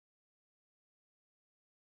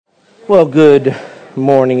Well, good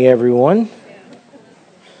morning, everyone.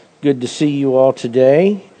 Good to see you all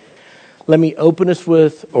today. Let me open us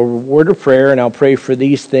with a word of prayer, and I'll pray for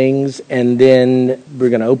these things, and then we're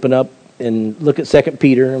going to open up and look at 2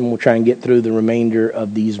 Peter, and we'll try and get through the remainder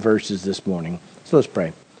of these verses this morning. So let's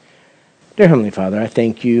pray. Dear Heavenly Father, I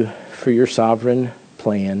thank you for your sovereign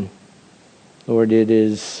plan. Lord, it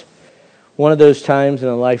is one of those times in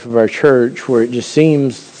the life of our church where it just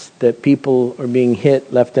seems that people are being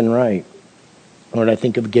hit left and right. Lord, I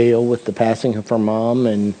think of Gail with the passing of her mom,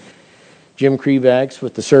 and Jim Krevax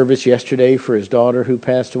with the service yesterday for his daughter who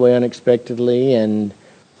passed away unexpectedly,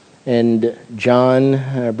 and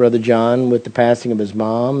John, Brother John, with the passing of his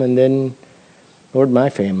mom, and then, Lord,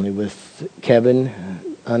 my family with Kevin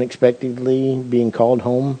unexpectedly being called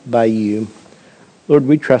home by you. Lord,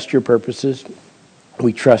 we trust your purposes.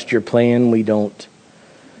 We trust your plan. We don't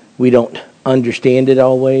understand it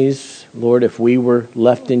always. Lord, if we were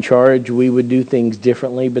left in charge, we would do things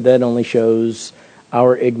differently, but that only shows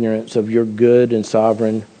our ignorance of your good and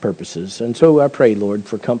sovereign purposes. And so I pray, Lord,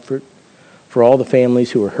 for comfort for all the families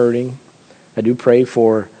who are hurting. I do pray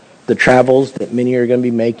for the travels that many are going to be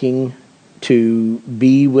making to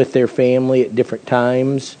be with their family at different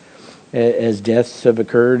times as deaths have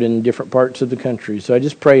occurred in different parts of the country. So I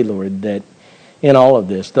just pray, Lord, that in all of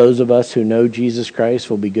this, those of us who know Jesus Christ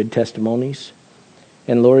will be good testimonies.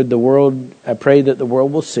 And Lord, the world, I pray that the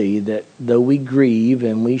world will see that though we grieve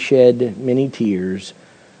and we shed many tears,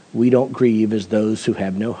 we don't grieve as those who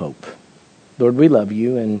have no hope. Lord, we love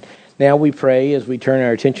you, and now we pray as we turn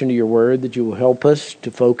our attention to your word that you will help us to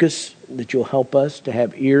focus, that you'll help us to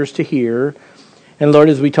have ears to hear. And Lord,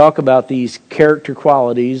 as we talk about these character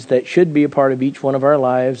qualities that should be a part of each one of our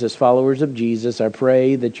lives as followers of Jesus, I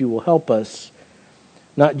pray that you will help us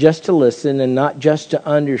not just to listen and not just to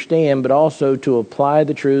understand, but also to apply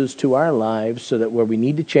the truths to our lives so that where we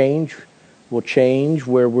need to change, we'll change.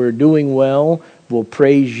 Where we're doing well, we'll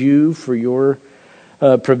praise you for your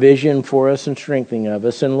provision for us and strengthening of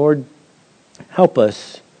us. And Lord, help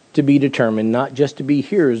us to be determined not just to be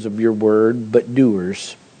hearers of your word, but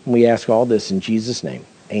doers. We ask all this in Jesus' name.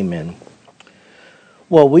 Amen.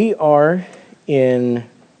 Well, we are in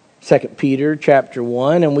 2 Peter chapter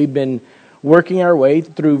 1, and we've been working our way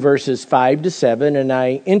through verses 5 to 7, and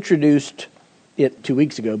I introduced it 2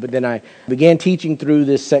 weeks ago, but then I began teaching through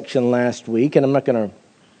this section last week, and I'm not going to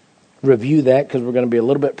review that because we're going to be a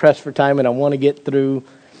little bit pressed for time, and I want to get through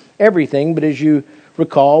everything. But as you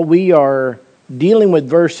recall, we are dealing with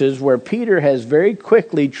verses where Peter has very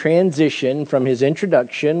quickly transitioned from his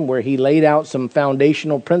introduction, where he laid out some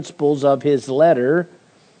foundational principles of his letter,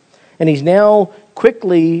 and he's now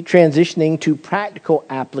quickly transitioning to practical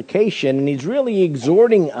application, and he's really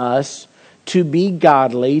exhorting us to be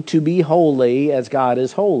godly, to be holy as God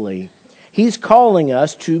is holy. He's calling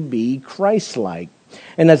us to be Christ-like.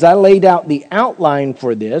 And as I laid out the outline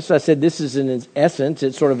for this, I said this is in essence,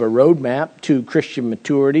 it's sort of a roadmap to Christian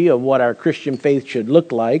maturity of what our Christian faith should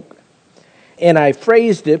look like. And I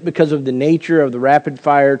phrased it because of the nature of the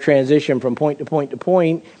rapid-fire transition from point to point to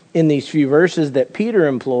point in these few verses that Peter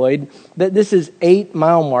employed, that this is 8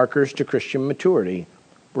 mile markers to Christian maturity.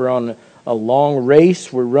 We're on a long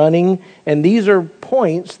race, we're running, and these are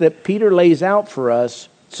points that Peter lays out for us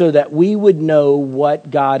so that we would know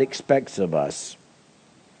what God expects of us.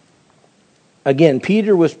 Again,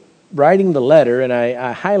 Peter was writing the letter, and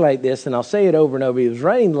I highlight this, and I'll say it over and over. He was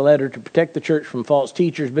writing the letter to protect the church from false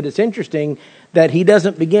teachers, but it's interesting that he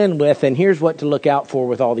doesn't begin with, and here's what to look out for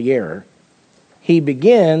with all the error. He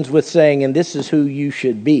begins with saying, and this is who you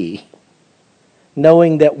should be,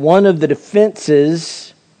 knowing that one of the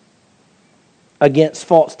defenses against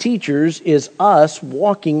false teachers is us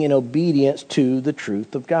walking in obedience to the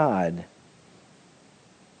truth of God.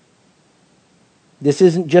 This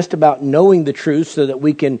isn't just about knowing the truth so that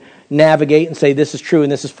we can navigate and say this is true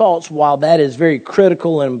and this is false, while that is very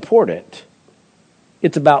critical and important.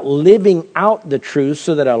 It's about living out the truth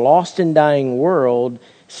so that a lost and dying world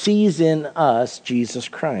sees in us Jesus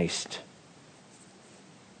Christ.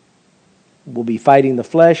 We'll be fighting the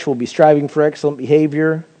flesh, we'll be striving for excellent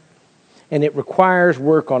behavior, and it requires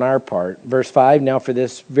work on our part. Verse 5, now for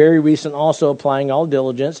this very reason also applying all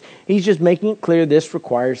diligence. He's just making it clear this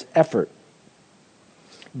requires effort.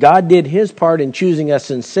 God did his part in choosing us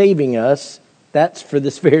and saving us. That's for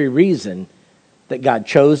this very reason, that God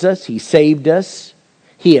chose us, he saved us,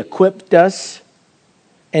 he equipped us,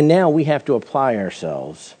 and now we have to apply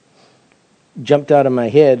ourselves. Jumped out of my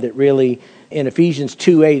head that really in Ephesians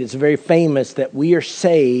 2:8, it's very famous that we are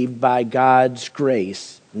saved by God's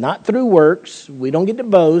grace. Not through works. We don't get to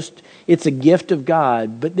boast. It's a gift of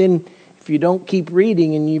God. But then if you don't keep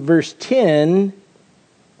reading in verse 10,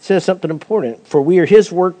 It says something important. For we are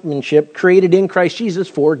his workmanship, created in Christ Jesus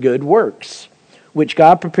for good works, which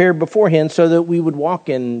God prepared beforehand so that we would walk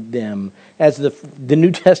in them. As the New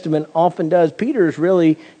Testament often does, Peter is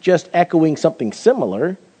really just echoing something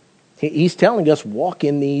similar. He's telling us, walk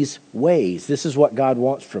in these ways. This is what God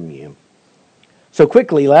wants from you. So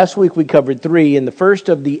quickly, last week we covered 3, and the first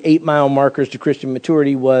of the 8-mile markers to Christian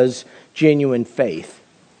maturity was genuine faith.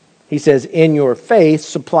 He says, in your faith,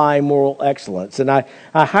 supply moral excellence. And I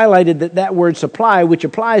highlighted that word supply, which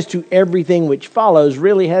applies to everything which follows,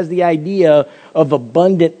 really has the idea of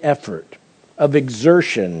abundant effort, of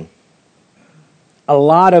exertion, a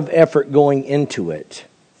lot of effort going into it.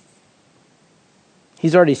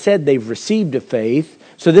 He's already said they've received a faith.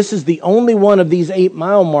 So this is the only one of these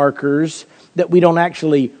 8-mile markers that we don't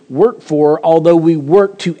actually work for, although we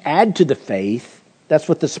work to add to the faith. That's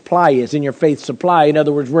what the supply is, in your faith supply. In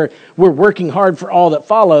other words, we're working hard for all that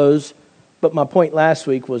follows. But my point last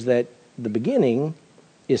week was that the beginning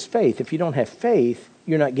is faith. If you don't have faith,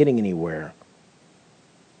 you're not getting anywhere.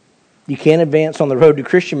 You can't advance on the road to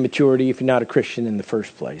Christian maturity if you're not a Christian in the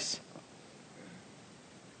first place.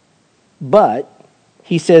 But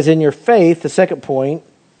he says in your faith, the second point,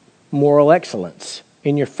 moral excellence.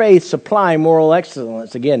 In your faith, supply moral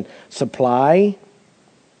excellence. Again, supply,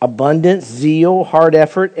 abundance, zeal, hard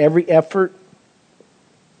effort, every effort.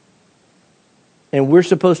 And we're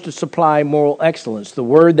supposed to supply moral excellence, the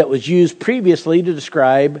word that was used previously to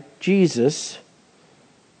describe Jesus.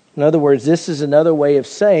 In other words, this is another way of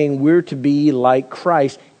saying we're to be like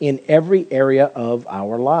Christ in every area of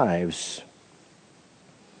our lives.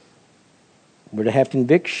 We're to have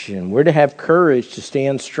conviction. We're to have courage to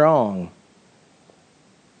stand strong.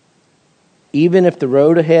 Even if the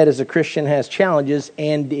road ahead as a Christian has challenges,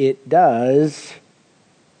 and it does,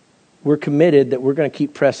 we're committed that we're going to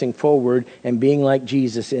keep pressing forward and being like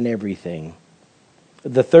Jesus in everything.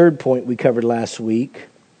 The third point we covered last week,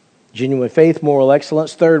 genuine faith, moral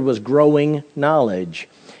excellence. Third was growing knowledge.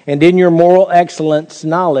 And in your moral excellence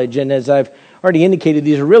knowledge, and as I've already indicated,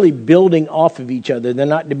 these are really building off of each other. They're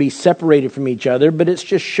not to be separated from each other, but it's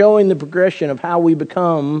just showing the progression of how we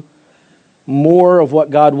become more of what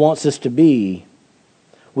God wants us to be.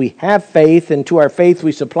 We have faith, and to our faith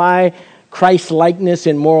we supply Christ-likeness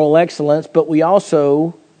and moral excellence, but we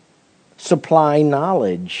also supply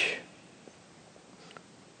knowledge.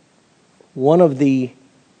 One of the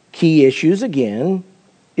key issues, again,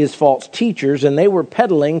 is false teachers, and they were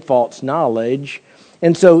peddling false knowledge.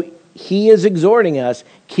 And so he is exhorting us,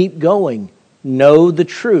 keep going, know the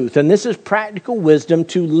truth. And this is practical wisdom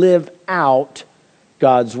to live out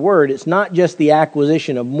God's word. It's not just the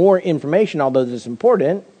acquisition of more information, although this is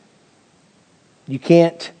important. You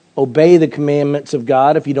can't obey the commandments of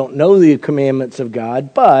God if you don't know the commandments of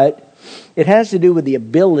God, but it has to do with the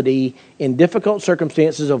ability in difficult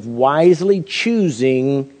circumstances of wisely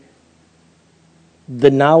choosing the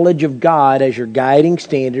knowledge of God as your guiding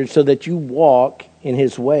standard so that you walk in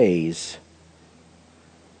his ways.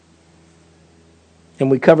 And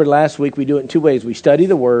we covered last week, we do it in 2 ways. We study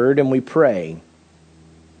the word and we pray.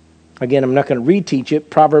 Again, I'm not going to reteach it.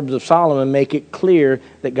 Proverbs of Solomon make it clear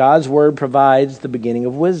that God's word provides the beginning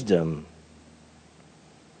of wisdom.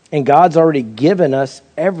 And God's already given us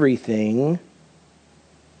everything.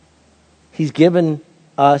 He's given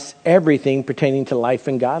us everything pertaining to life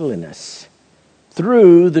and godliness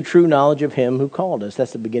through the true knowledge of him who called us.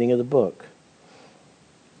 That's the beginning of the book.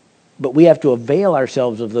 But we have to avail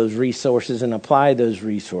ourselves of those resources and apply those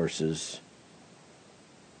resources.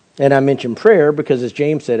 And I mentioned prayer because, as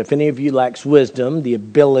James said, if any of you lacks wisdom, the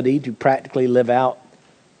ability to practically live out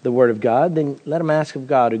the word of God, then let him ask of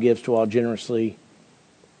God who gives to all generously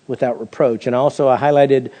without reproach. And also I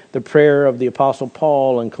highlighted the prayer of the Apostle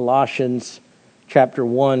Paul in Colossians chapter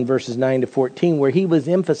 1, verses 9 to 14, where he was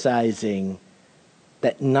emphasizing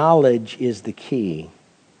that knowledge is the key.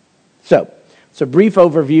 So, it's a brief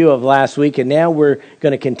overview of last week, and now we're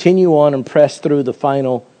going to continue on and press through the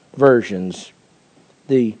final versions.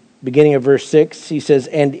 The beginning of verse 6, he says,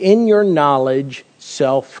 and in your knowledge,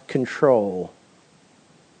 self-control.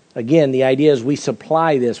 Again, the idea is we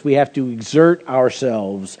supply this. We have to exert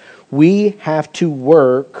ourselves. We have to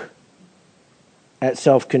work at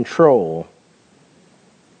self-control.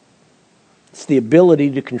 It's the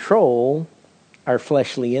ability to control our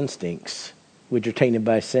fleshly instincts, which are tainted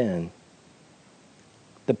by sin.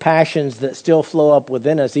 The passions that still flow up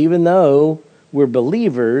within us, even though we're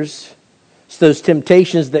believers. It's those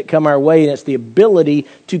temptations that come our way, and it's the ability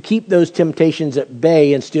to keep those temptations at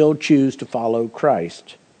bay and still choose to follow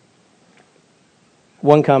Christ.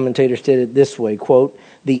 One commentator stated it this way, quote,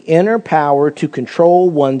 the inner power to control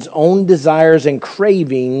one's own desires and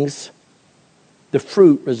cravings the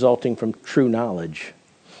fruit resulting from true knowledge.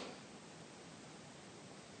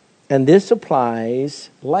 And this applies,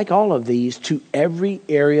 like all of these, to every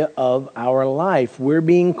area of our life. We're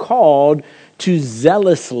being called to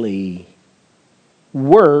zealously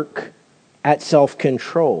work at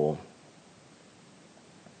self-control.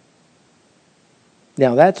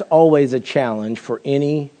 Now, that's always a challenge for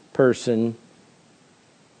any person,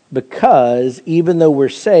 because even though we're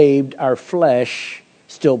saved, our flesh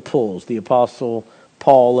still pulls. The Apostle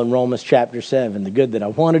Paul in Romans chapter 7, the good that I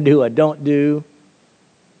want to do, I don't do.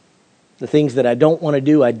 The things that I don't want to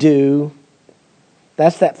do, I do.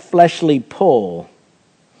 That's that fleshly pull.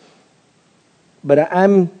 But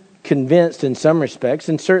I'm convinced in some respects,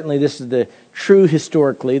 and certainly this is the true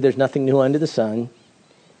historically, there's nothing new under the sun.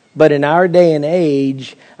 But in our day and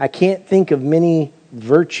age, I can't think of many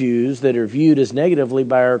virtues that are viewed as negatively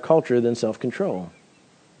by our culture than self-control.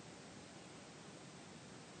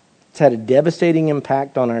 It's had a devastating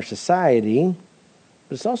impact on our society,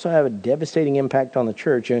 but it's also had a devastating impact on the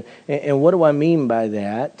church. And what do I mean by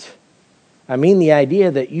that? I mean the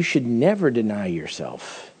idea that you should never deny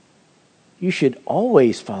yourself. You should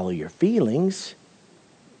always follow your feelings.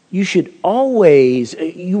 You should always,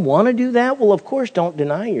 you want to do that? Well, of course, don't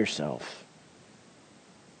deny yourself.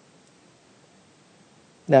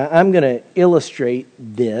 Now, I'm going to illustrate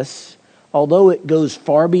this. Although it goes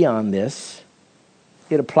far beyond this,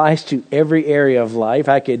 it applies to every area of life.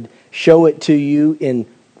 I could show it to you in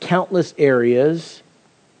countless areas,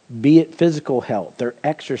 be it physical health or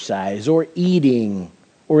exercise or eating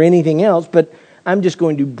or anything else, but I'm just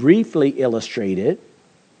going to briefly illustrate it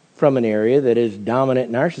from an area that is dominant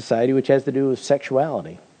in our society, which has to do with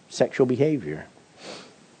sexuality, sexual behavior.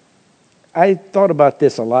 I thought about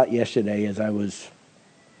this a lot yesterday as I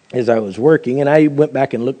was working, and I went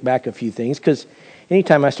back and looked back a few things, because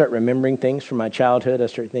anytime I start remembering things from my childhood, I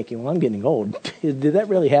start thinking, well, I'm getting old. Did that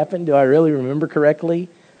really happen? Do I really remember correctly?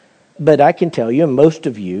 But I can tell you, and most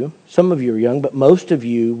of you, some of you are young, but most of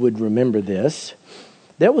you would remember this.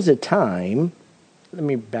 There was a time, let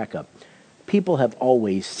me back up. People have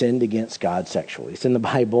always sinned against God sexually. It's in the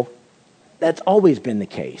Bible. That's always been the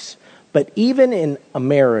case. But even in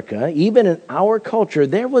America, even in our culture,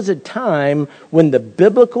 there was a time when the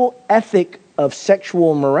biblical ethic of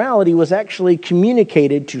sexual morality was actually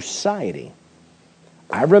communicated to society.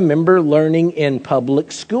 I remember learning in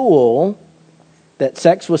public school that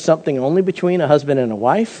sex was something only between a husband and a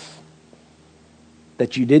wife,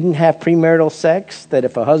 that you didn't have premarital sex, that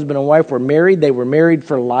if a husband and wife were married, they were married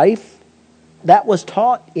for life. That was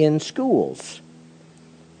taught in schools.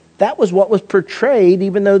 That was what was portrayed,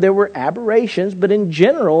 even though there were aberrations, but in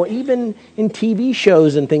general, even in TV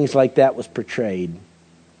shows and things like that was portrayed.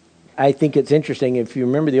 I think it's interesting, if you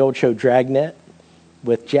remember the old show Dragnet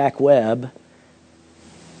with Jack Webb,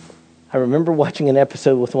 I remember watching an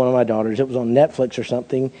episode with one of my daughters. It was on Netflix or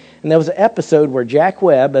something, and there was an episode where Jack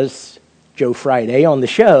Webb, as Joe Friday on the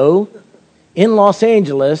show, in Los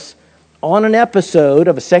Angeles, on an episode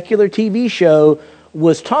of a secular TV show,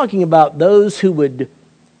 was talking about those who would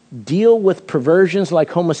deal with perversions like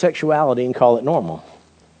homosexuality and call it normal.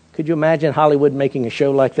 Could you imagine Hollywood making a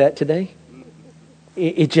show like that today?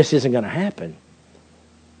 It just isn't going to happen.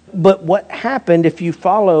 But what happened, if you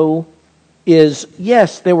follow, is,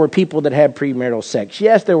 yes, there were people that had premarital sex.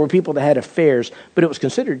 Yes, there were people that had affairs, but it was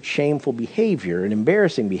considered shameful behavior and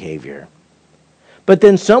embarrassing behavior. But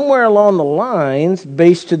then somewhere along the lines,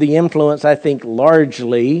 based to the influence, I think,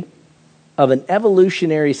 largely of an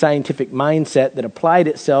evolutionary scientific mindset that applied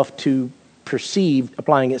itself to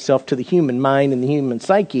applying itself to the human mind and the human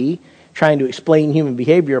psyche, trying to explain human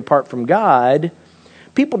behavior apart from God,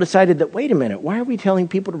 people decided that, wait a minute, why are we telling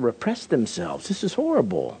people to repress themselves? This is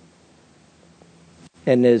horrible.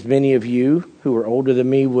 And as many of you who are older than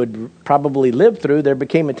me would probably live through, there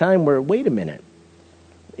became a time where, wait a minute,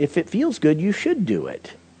 if it feels good, you should do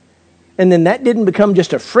it. And then that didn't become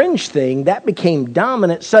just a fringe thing. That became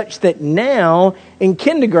dominant, such that now in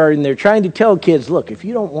kindergarten they're trying to tell kids, look, if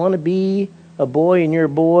you don't want to be a boy and you're a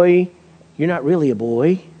boy, you're not really a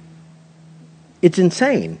boy. It's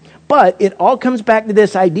insane. But it all comes back to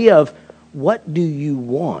this idea of, what do you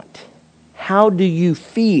want? How do you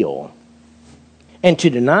feel? And to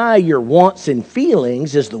deny your wants and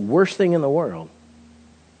feelings is the worst thing in the world.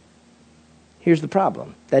 Here's the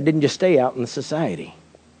problem. That didn't just stay out in the society.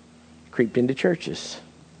 It creeped into churches.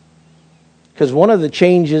 Because one of the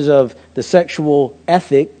changes of the sexual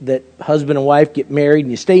ethic, that husband and wife get married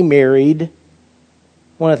and you stay married,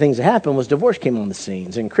 one of the things that happened was divorce came on the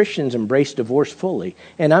scenes, and Christians embraced divorce fully.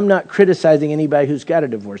 And I'm not criticizing anybody who's got a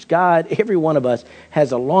divorce. God, every one of us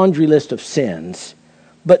has a laundry list of sins.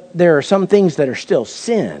 But there are some things that are still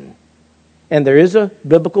sin. And there is a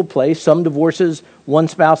biblical place. Some divorces, one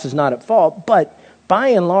spouse is not at fault. But by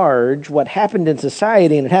and large, what happened in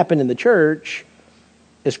society and it happened in the church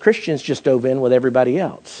is Christians just dove in with everybody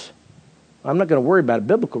else. I'm not going to worry about a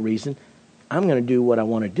biblical reason. I'm going to do what I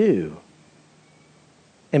want to do.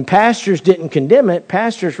 And pastors didn't condemn it.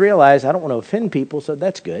 Pastors realized, I don't want to offend people, so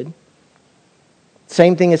that's good.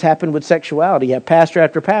 Same thing has happened with sexuality. You have pastor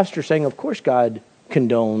after pastor saying, of course God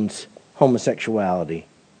condones homosexuality.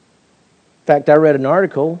 In fact, I read an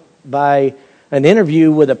article by an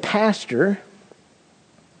interview with a pastor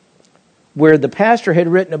where the pastor had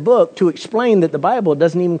written a book to explain that the Bible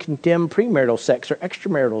doesn't even condemn premarital sex or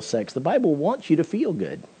extramarital sex. The Bible wants you to feel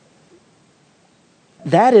good.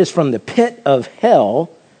 That is from the pit of hell,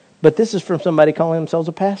 but this is from somebody calling themselves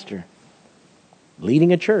a pastor,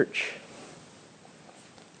 leading a church.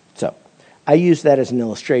 So, I use that as an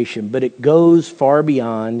illustration, but it goes far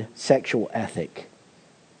beyond sexual ethic.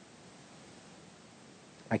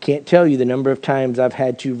 I can't tell you the number of times I've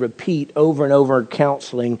had to repeat over and over in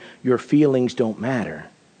counseling, your feelings don't matter.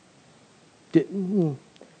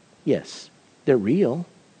 Yes, they're real,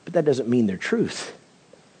 but that doesn't mean they're truth.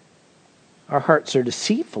 Our hearts are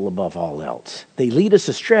deceitful above all else. They lead us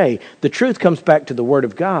astray. The truth comes back to the Word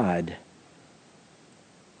of God.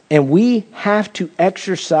 And we have to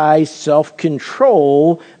exercise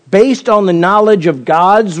self-control based on the knowledge of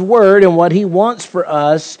God's Word and what He wants for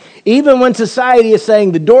us. Even when society is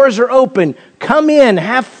saying the doors are open, come in,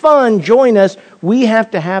 have fun, join us, we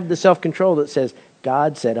have to have the self-control that says,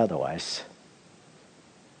 God said otherwise.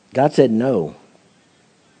 God said no.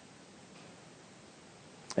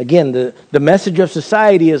 Again, the message of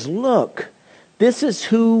society is, look, this is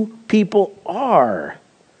who people are.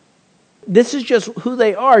 This is just who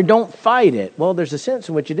they are. Don't fight it. Well, there's a sense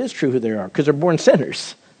in which it is true who they are because they're born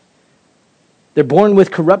sinners. They're born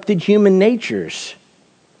with corrupted human natures.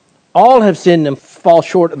 All have sinned and fall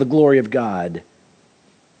short of the glory of God.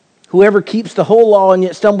 Whoever keeps the whole law and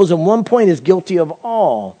yet stumbles in one point is guilty of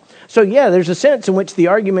all. So yeah, there's a sense in which the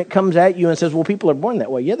argument comes at you and says, well, people are born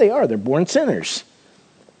that way. Yeah, they are. They're born sinners.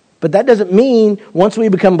 But that doesn't mean once we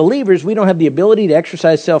become believers, we don't have the ability to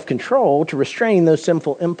exercise self-control to restrain those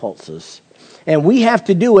sinful impulses. And we have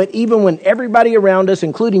to do it even when everybody around us,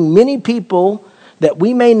 including many people that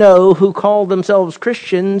we may know who call themselves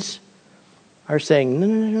Christians, are saying,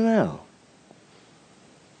 no.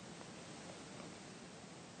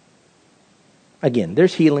 Again,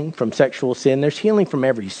 there's healing from sexual sin. There's healing from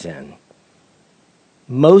every sin.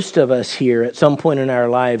 Most of us here at some point in our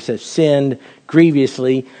lives have sinned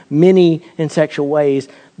grievously, many in sexual ways.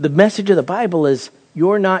 The message of the Bible is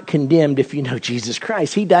you're not condemned if you know Jesus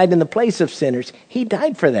Christ. He died in the place of sinners. He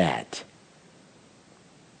died for that.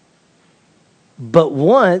 But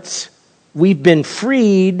once we've been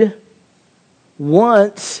freed,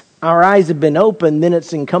 once our eyes have been opened, then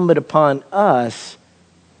it's incumbent upon us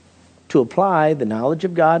to apply the knowledge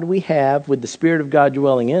of God we have with the Spirit of God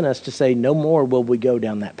dwelling in us to say, no more will we go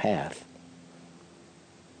down that path.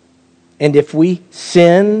 And if we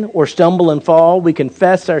sin or stumble and fall, we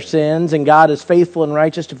confess our sins, and God is faithful and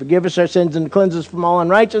righteous to forgive us our sins and to cleanse us from all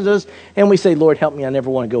unrighteousness. And we say, Lord, help me, I never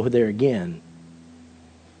want to go there again.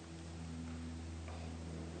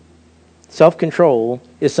 Self-control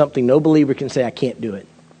is something no believer can say, I can't do it.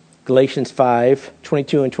 Galatians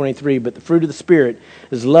 5:22 and 23, but the fruit of the Spirit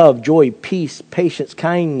is love, joy, peace, patience,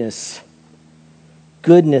 kindness,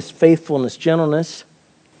 goodness, faithfulness, gentleness,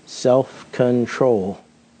 self-control.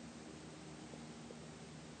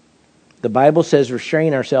 The Bible says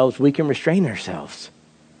restrain ourselves, we can restrain ourselves.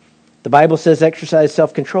 The Bible says exercise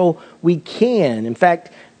self-control, we can. In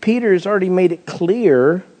fact, Peter has already made it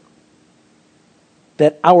clear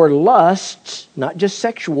that our lusts, not just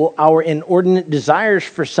sexual, our inordinate desires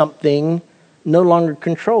for something no longer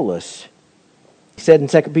control us. He said in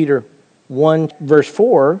 2 Peter 1 verse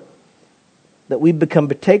 4 that we become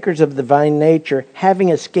partakers of the divine nature, having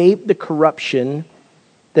escaped the corruption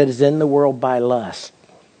that is in the world by lust.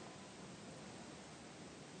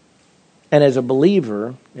 And as a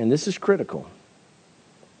believer, and this is critical,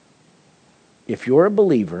 if you're a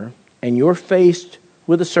believer and you're faced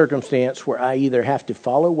with a circumstance where I either have to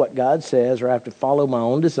follow what God says or I have to follow my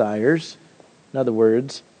own desires, in other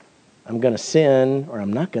words, I'm going to sin or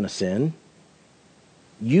I'm not going to sin,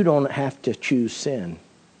 you don't have to choose sin.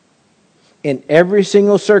 In every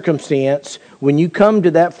single circumstance, when you come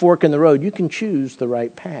to that fork in the road, you can choose the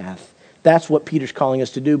right path. That's what Peter's calling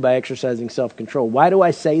us to do by exercising self-control. Why do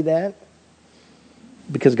I say that?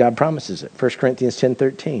 Because God promises it. 1 Corinthians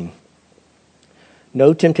 10:13.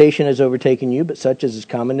 No temptation has overtaken you, but such as is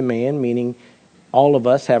common to man, meaning all of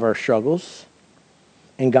us have our struggles.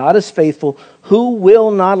 And God is faithful, who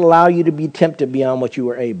will not allow you to be tempted beyond what you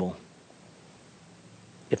are able.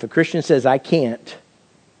 If a Christian says, I can't,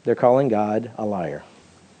 they're calling God a liar.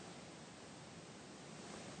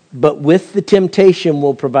 But with the temptation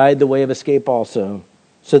will provide the way of escape also,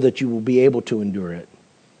 so that you will be able to endure it.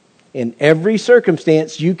 In every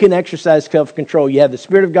circumstance, you can exercise self-control. You have the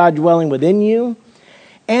Spirit of God dwelling within you.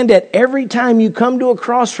 And at every time you come to a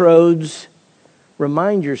crossroads,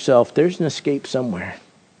 remind yourself there's an escape somewhere.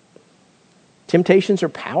 Temptations are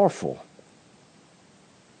powerful.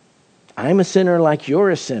 I'm a sinner like you're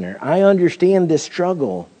a sinner. I understand this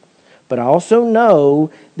struggle. But I also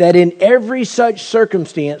know that in every such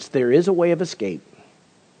circumstance, there is a way of escape.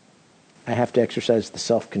 I have to exercise the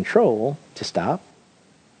self-control to stop,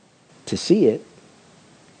 to see it,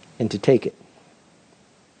 and to take it.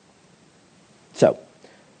 So,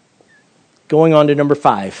 going on to number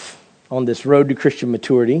 5 on this road to Christian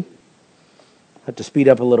maturity. I have to speed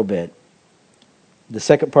up a little bit. The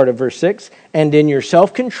second part of verse 6, and in your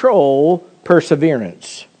self-control,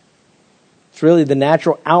 perseverance. It's really the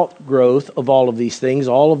natural outgrowth of all of these things.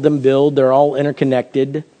 All of them build, they're all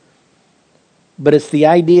interconnected. But it's the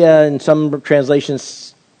idea, in some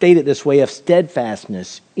translations state it this way, of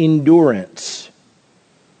steadfastness, endurance,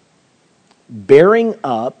 bearing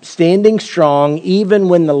up, standing strong, even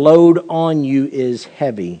when the load on you is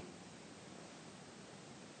heavy.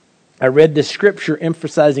 I read the scripture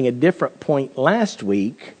emphasizing a different point last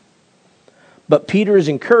week, but Peter is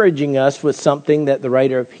encouraging us with something that the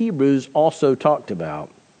writer of Hebrews also talked about.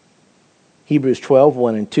 Hebrews 12,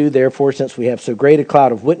 1 and 2, therefore, since we have so great a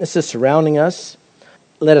cloud of witnesses surrounding us,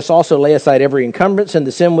 let us also lay aside every encumbrance and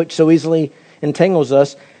the sin which so easily entangles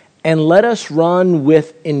us, and let us run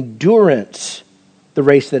with endurance the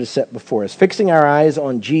race that is set before us, fixing our eyes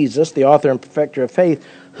on Jesus, the author and perfecter of faith,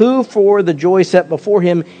 who for the joy set before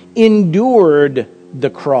him endured the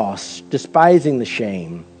cross, despising the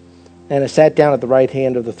shame, and has sat down at the right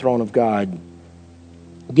hand of the throne of God.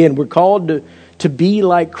 Again, we're called to be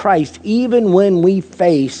like Christ, even when we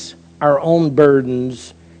face our own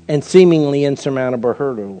burdens and seemingly insurmountable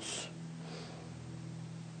hurdles.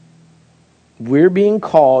 We're being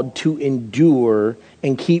called to endure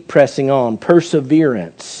and keep pressing on,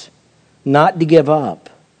 perseverance, not to give up.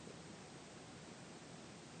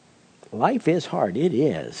 Life is hard. It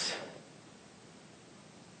is.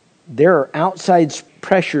 There are outside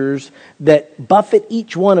pressures that buffet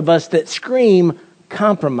each one of us that scream,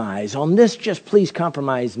 compromise. On this, just please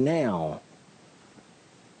compromise now.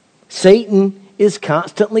 Satan is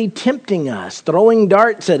constantly tempting us, throwing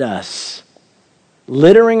darts at us,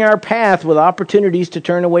 littering our path with opportunities to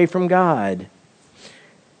turn away from God.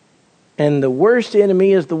 And the worst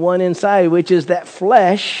enemy is the one inside, which is that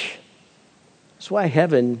flesh. That's why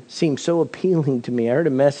heaven seems so appealing to me. I heard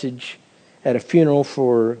a message at a funeral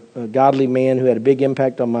for a godly man who had a big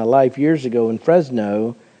impact on my life years ago in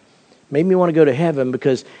Fresno. Made me want to go to heaven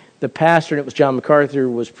because the pastor, and it was John MacArthur,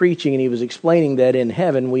 was preaching, and he was explaining that in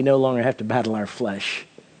heaven we no longer have to battle our flesh.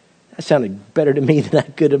 That sounded better to me than I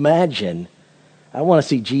could imagine. I want to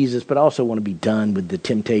see Jesus, but I also want to be done with the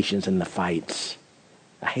temptations and the fights.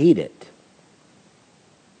 I hate it.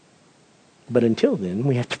 But until then,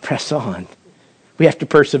 we have to press on. We have to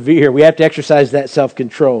persevere. We have to exercise that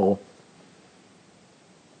self-control.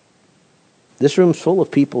 This room's full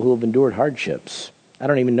of people who have endured hardships. I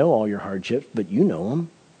don't even know all your hardships, but you know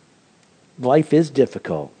them. Life is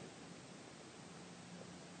difficult.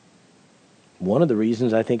 One of the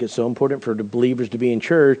reasons I think it's so important for the believers to be in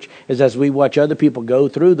church is as we watch other people go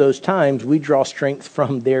through those times, we draw strength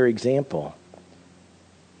from their example.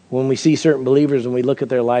 When we see certain believers and we look at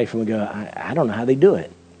their life and we go, I don't know how they do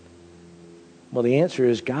it. Well, the answer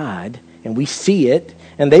is God, and we see it,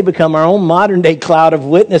 and they become our own modern-day cloud of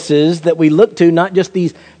witnesses that we look to, not just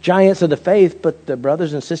these giants of the faith, but the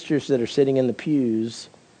brothers and sisters that are sitting in the pews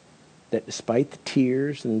that despite the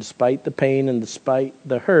tears and despite the pain and despite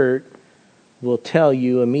the hurt will tell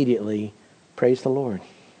you immediately, praise the Lord.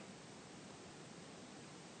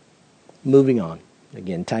 Moving on.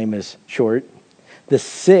 Again, time is short. The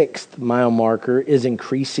 6th mile marker is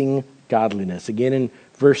increasing godliness. Again, in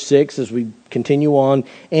verse 6, as we continue on,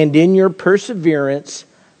 and in your perseverance,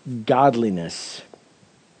 godliness.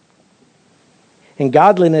 And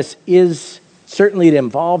godliness is, certainly it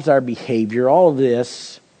involves our behavior. All of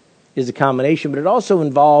this is a combination, but it also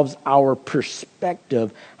involves our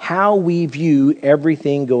perspective, how we view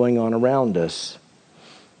everything going on around us.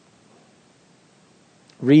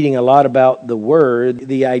 Reading a lot about the Word,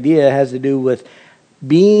 the idea has to do with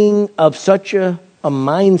being of such a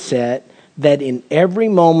mindset that in every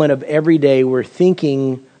moment of every day we're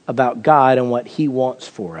thinking about God and what He wants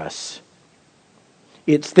for us.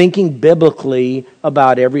 It's thinking biblically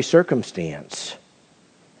about every circumstance.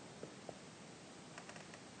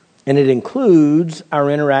 And it includes our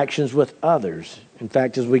interactions with others. In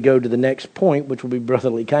fact, as we go to the next point, which will be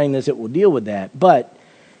brotherly kindness, it will deal with that. But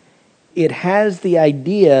it has the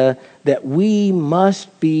idea that we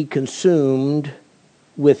must be consumed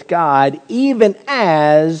with God even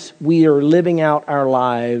as we are living out our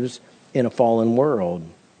lives in a fallen world.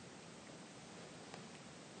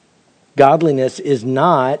 Godliness is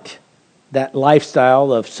not that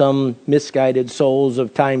lifestyle of some misguided souls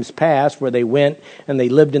of times past where they went and they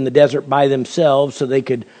lived in the desert by themselves so they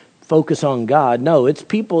could focus on God. No, it's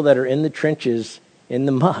people that are in the trenches, in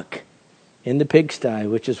the muck, in the pigsty,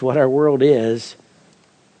 which is what our world is.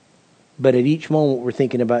 But at each moment we're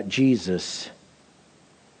thinking about Jesus.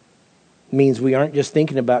 It means we aren't just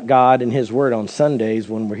thinking about God and His Word on Sundays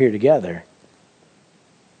when we're here together.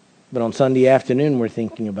 But on Sunday afternoon we're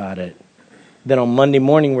thinking about it. Then on Monday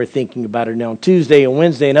morning we're thinking about it. And on Tuesday and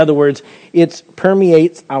Wednesday, in other words, it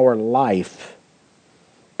permeates our life.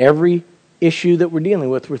 Every issue that we're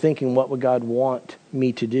dealing with, we're thinking, what would God want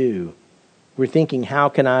me to do? We're thinking, how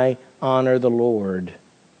can I honor the Lord?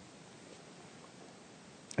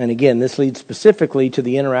 And again, this leads specifically to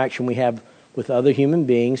the interaction we have with other human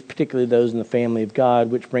beings, particularly those in the family of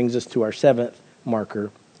God, which brings us to our seventh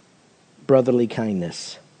marker, brotherly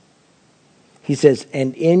kindness. He says,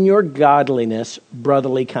 and in your godliness,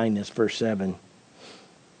 brotherly kindness, verse 7.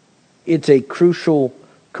 It's a crucial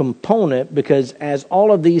component because as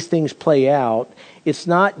all of these things play out, it's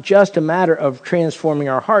not just a matter of transforming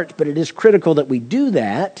our hearts, but it is critical that we do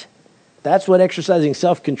that. That's what exercising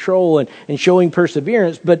self-control and showing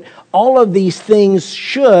perseverance. But all of these things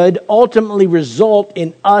should ultimately result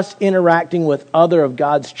in us interacting with other of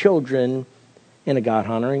God's children in a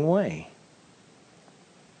God-honoring way.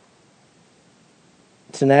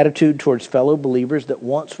 It's an attitude towards fellow believers that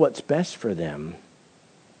wants what's best for them.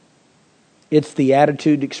 It's the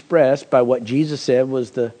attitude expressed by what Jesus said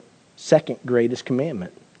was the second greatest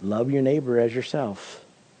commandment. Love your neighbor as yourself.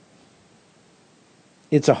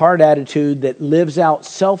 It's a heart attitude that lives out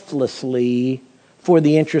selflessly for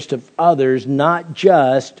the interest of others, not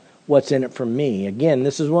just what's in it for me. Again,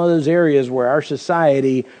 this is one of those areas where our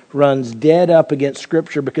society runs dead up against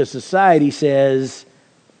Scripture because society says,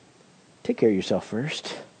 take care of yourself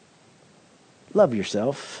first. Love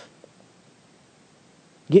yourself.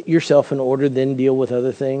 Get yourself in order, then deal with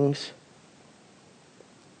other things.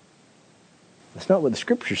 That's not what the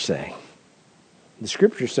Scriptures say. The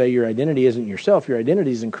Scriptures say your identity isn't yourself, your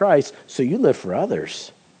identity is in Christ, so you live for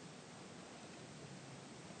others.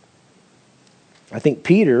 I think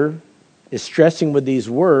Peter is stressing with these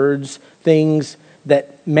words things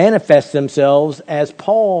that manifest themselves as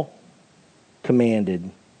Paul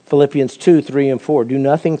commanded. Philippians 2, 3, and 4. Do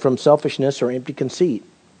nothing from selfishness or empty conceit,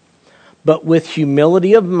 but with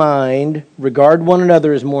humility of mind, regard one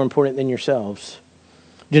another as more important than yourselves.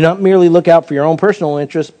 Do not merely look out for your own personal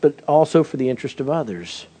interest, but also for the interest of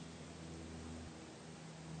others.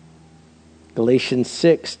 Galatians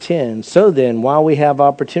 6:10. So then, while we have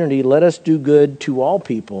opportunity, let us do good to all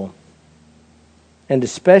people, and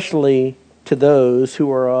especially to those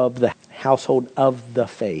who are of the household of the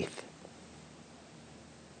faith.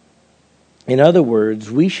 In other words,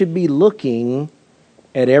 we should be looking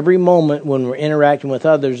at every moment when we're interacting with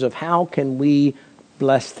others of how can we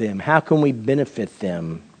bless them? How can we benefit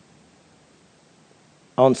them?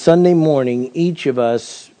 On Sunday morning, each of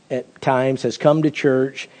us at times has come to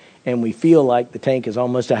church and we feel like the tank is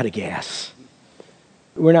almost out of gas.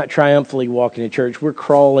 We're not triumphantly walking to church. We're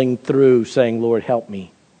crawling through saying, Lord, help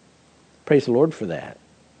me. Praise the Lord for that.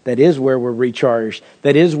 That is where we're recharged.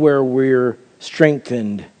 That is where we're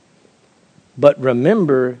strengthened. But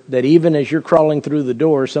remember that even as you're crawling through the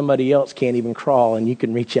door, somebody else can't even crawl, and you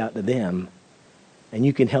can reach out to them, and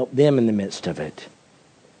you can help them in the midst of it.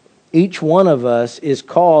 Each one of us is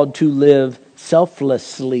called to live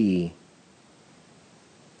selflessly.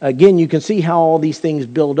 Again, you can see how all these things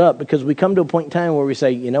build up, because we come to a point in time where we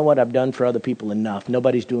say, you know what, I've done for other people enough.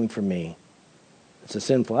 Nobody's doing for me. It's a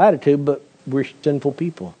sinful attitude, but we're sinful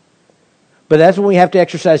people. But that's when we have to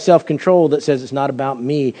exercise self-control that says it's not about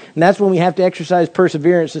me. And that's when we have to exercise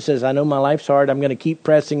perseverance that says, I know my life's hard, I'm going to keep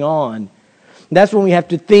pressing on. And that's when we have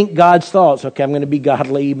to think God's thoughts. Okay, I'm going to be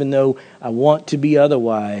godly even though I want to be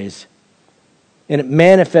otherwise. And it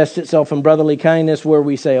manifests itself in brotherly kindness where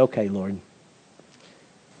we say, okay, Lord,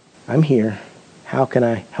 I'm here. How can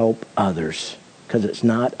I help others? Because it's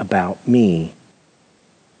not about me.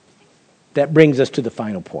 That brings us to the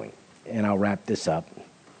final point, and I'll wrap this up.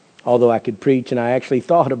 Although I could preach, and I actually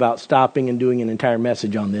thought about stopping and doing an entire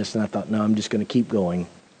message on this, and I thought, no, I'm just going to keep going.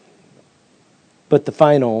 But the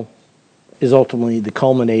final is ultimately the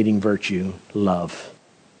culminating virtue, love.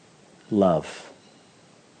 Love.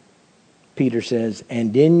 Peter says,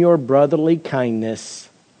 and in your brotherly kindness,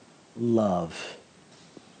 love.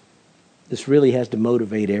 This really has to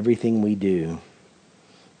motivate everything we do.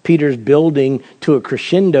 Peter's building to a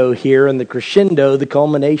crescendo here, and the crescendo, the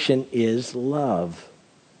culmination, is love.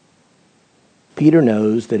 Peter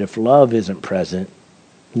knows that if love isn't present,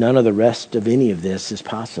 none of the rest of any of this is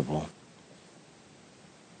possible.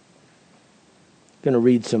 I'm going to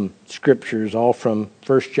read some scriptures, all from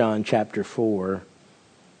 1 John chapter 4.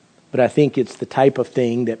 But I think it's the type of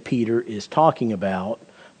thing that Peter is talking about,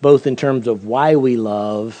 both in terms of why we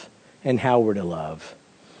love and how we're to love.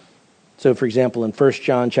 So, for example, in 1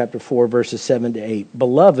 John chapter 4, verses 7 to 8,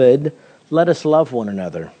 Beloved, let us love one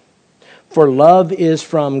another. For love is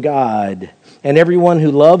from God, and everyone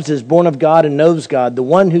who loves is born of God and knows God. The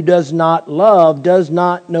one who does not love does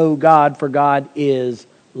not know God, for God is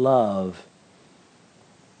love.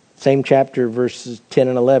 Same chapter, verses 10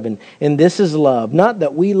 and 11. And this is love, not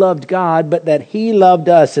that we loved God, but that He loved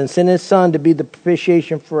us and sent His Son to be the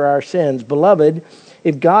propitiation for our sins. Beloved,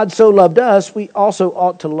 if God so loved us, we also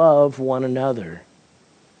ought to love one another.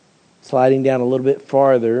 Sliding down a little bit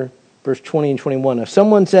farther, verse 20 and 21. If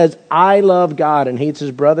someone says, I love God and hates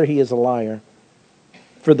his brother, he is a liar.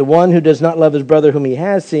 For the one who does not love his brother whom he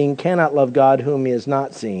has seen cannot love God whom he has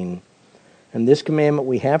not seen. And this commandment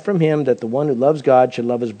we have from Him, that the one who loves God should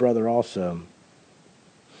love his brother also.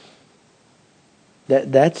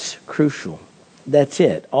 That's crucial. That's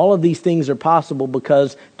it. All of these things are possible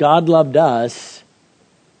because God loved us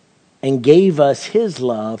and gave us His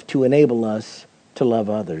love to enable us to love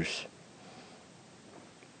others.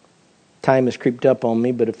 Time has creeped up on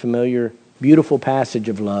me, but a familiar, beautiful passage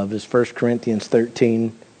of love is 1 Corinthians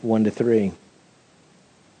 13, 1-3.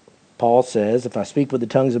 Paul says, if I speak with the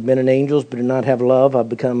tongues of men and angels, but do not have love, I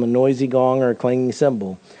become a noisy gong or a clanging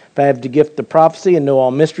cymbal. If I have the gift of prophecy and know all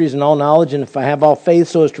mysteries and all knowledge, and if I have all faith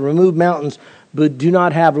so as to remove mountains, but do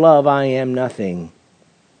not have love, I am nothing.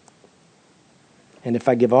 And if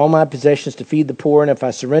I give all my possessions to feed the poor, and if I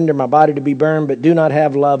surrender my body to be burned, but do not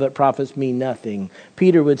have love, it profits me nothing.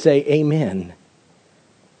 Peter would say, amen.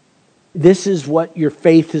 This is what your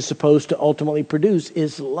faith is supposed to ultimately produce,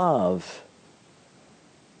 is love.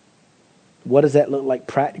 What does that look like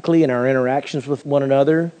practically in our interactions with one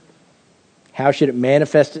another? How should it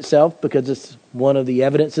manifest itself? Because it's one of the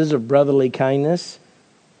evidences of brotherly kindness.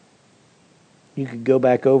 You could go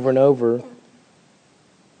back over and over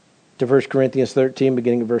to 1 Corinthians 13,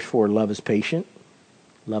 beginning of verse 4. Love is patient,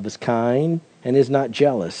 love is kind, and is not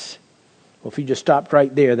jealous. Well, if you just stopped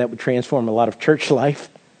right there, that would transform a lot of church life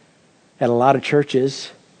at a lot of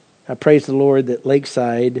churches. I praise the Lord that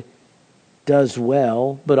Lakeside does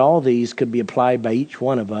well, but all these could be applied by each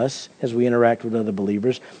one of us as we interact with other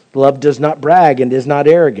believers. Love does not brag and is not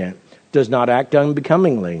arrogant, does not act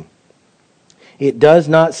unbecomingly. It does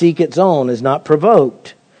not seek its own, is not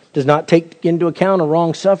provoked, does not take into account a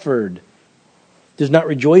wrong suffered, does not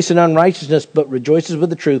rejoice in unrighteousness, but rejoices with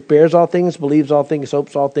the truth, bears all things, believes all things,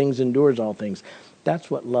 hopes all things, endures all things. That's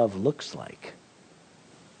what love looks like.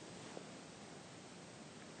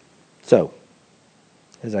 So,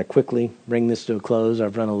 as I quickly bring this to a close,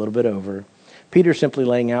 I've run a little bit over. Peter's simply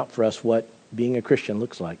laying out for us what being a Christian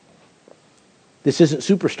looks like. This isn't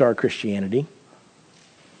superstar Christianity.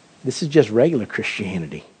 This is just regular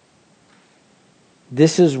Christianity.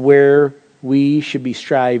 This is where we should be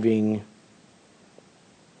striving.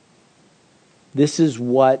 This is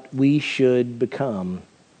what we should become.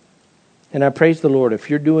 And I praise the Lord. If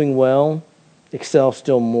you're doing well, excel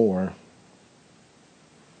still more.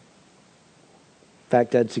 In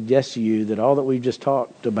fact, I'd suggest to you that all that we've just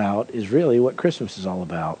talked about is really what Christmas is all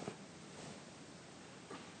about.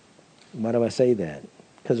 Why do I say that?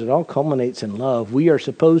 Because it all culminates in love. We are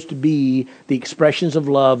supposed to be the expressions of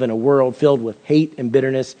love in a world filled with hate and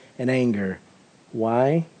bitterness and anger.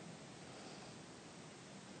 Why?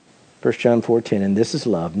 1 John 4:10, and this is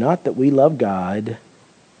love, not that we love God,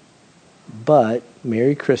 but,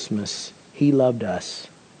 Merry Christmas, He loved us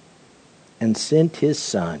and sent His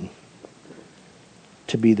Son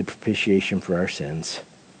to be the propitiation for our sins.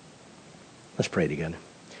 Let's pray together.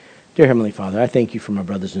 Dear Heavenly Father, I thank You for my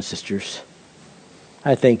brothers and sisters.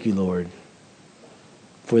 I thank You, Lord,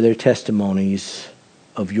 for their testimonies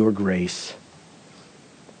of Your grace.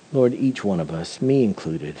 Lord, each one of us, me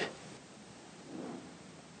included,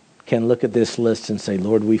 can look at this list and say,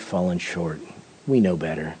 Lord, we've fallen short. We know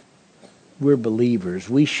better. We're believers.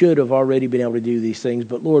 We should have already been able to do these things,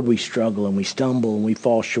 but Lord, we struggle and we stumble and we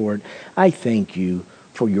fall short. I thank You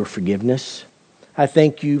for Your forgiveness. I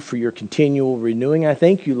thank you for your continual renewing. I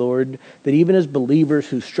thank you, Lord, that even as believers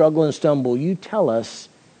who struggle and stumble, you tell us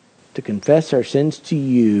to confess our sins to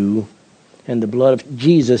you, and the blood of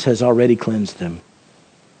Jesus has already cleansed them.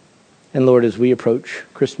 And Lord, as we approach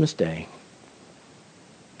Christmas Day,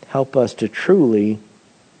 help us to truly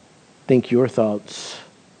think your thoughts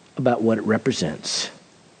about what it represents.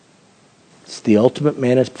 It's the ultimate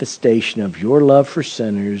manifestation of your love for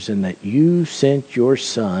sinners, and that you sent your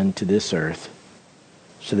Son to this earth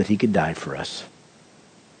so that he could die for us.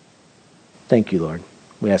 Thank you, Lord.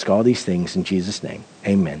 We ask all these things in Jesus' name.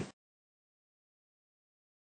 Amen.